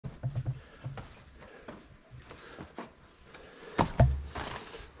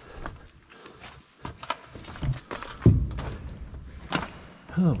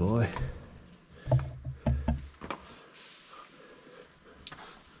Oh boy.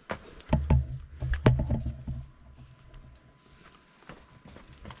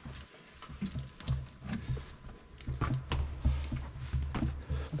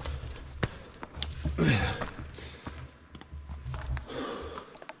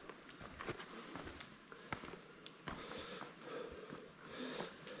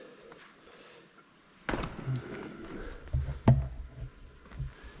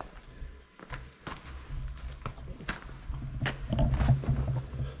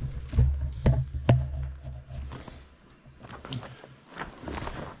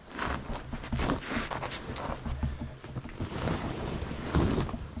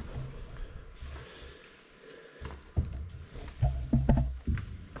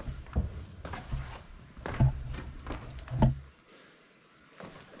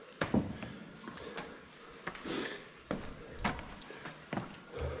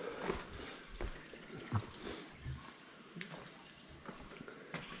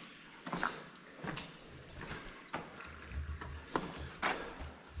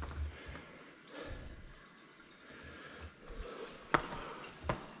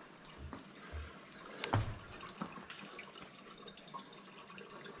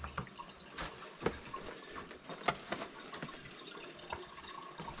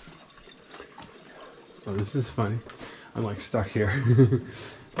 Oh, this is funny. I'm like stuck here.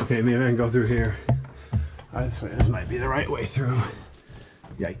 Okay, maybe I can go through here. This might be the right way through.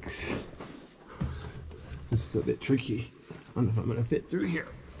 Yikes. This is a bit tricky. I don't know if I'm gonna fit through here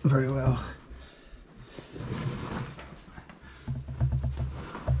very well.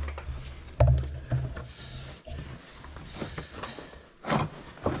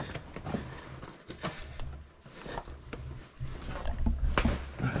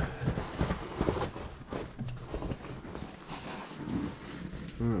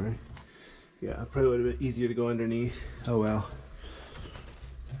 Alright. Yeah, probably would have been easier to go underneath. Oh well.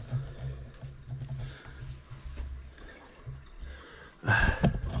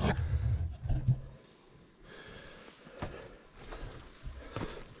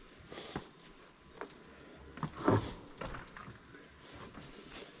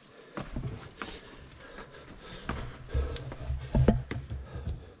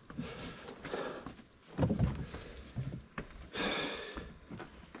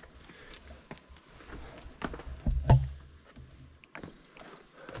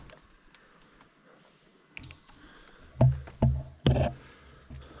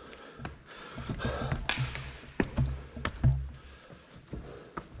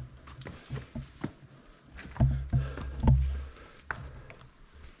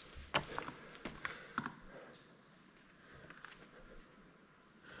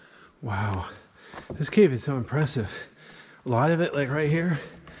 Wow, this cave is so impressive. A lot of it, like right here,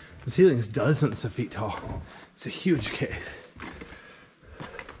 the ceiling is dozens of feet tall. It's a huge cave.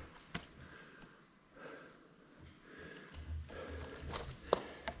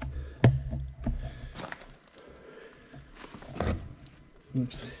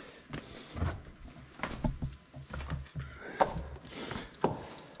 Oops.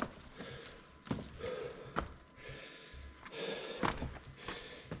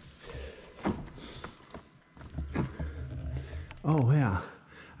 Oh yeah,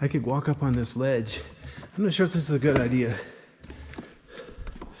 I could walk up on this ledge. I'm not sure if this is a good idea.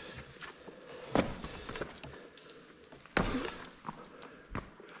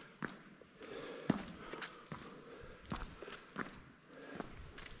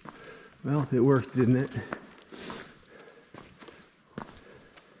 Well, it worked, didn't it?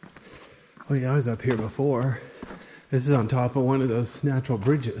 Oh yeah, I was up here before. This is on top of one of those natural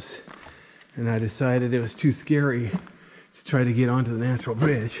bridges. And I decided it was too scary to try to get onto the natural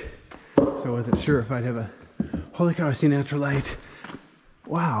bridge. So I wasn't sure if I'd have a... Holy cow, I see natural light.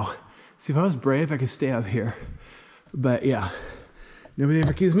 Wow. See, if I was brave, I could stay up here. But yeah, nobody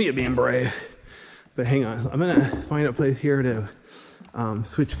ever accused me of being brave. But hang on, I'm gonna find a place here to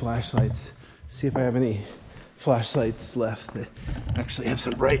switch flashlights. See if I have any flashlights left that actually have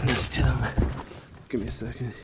some brightness to them. Give me a second.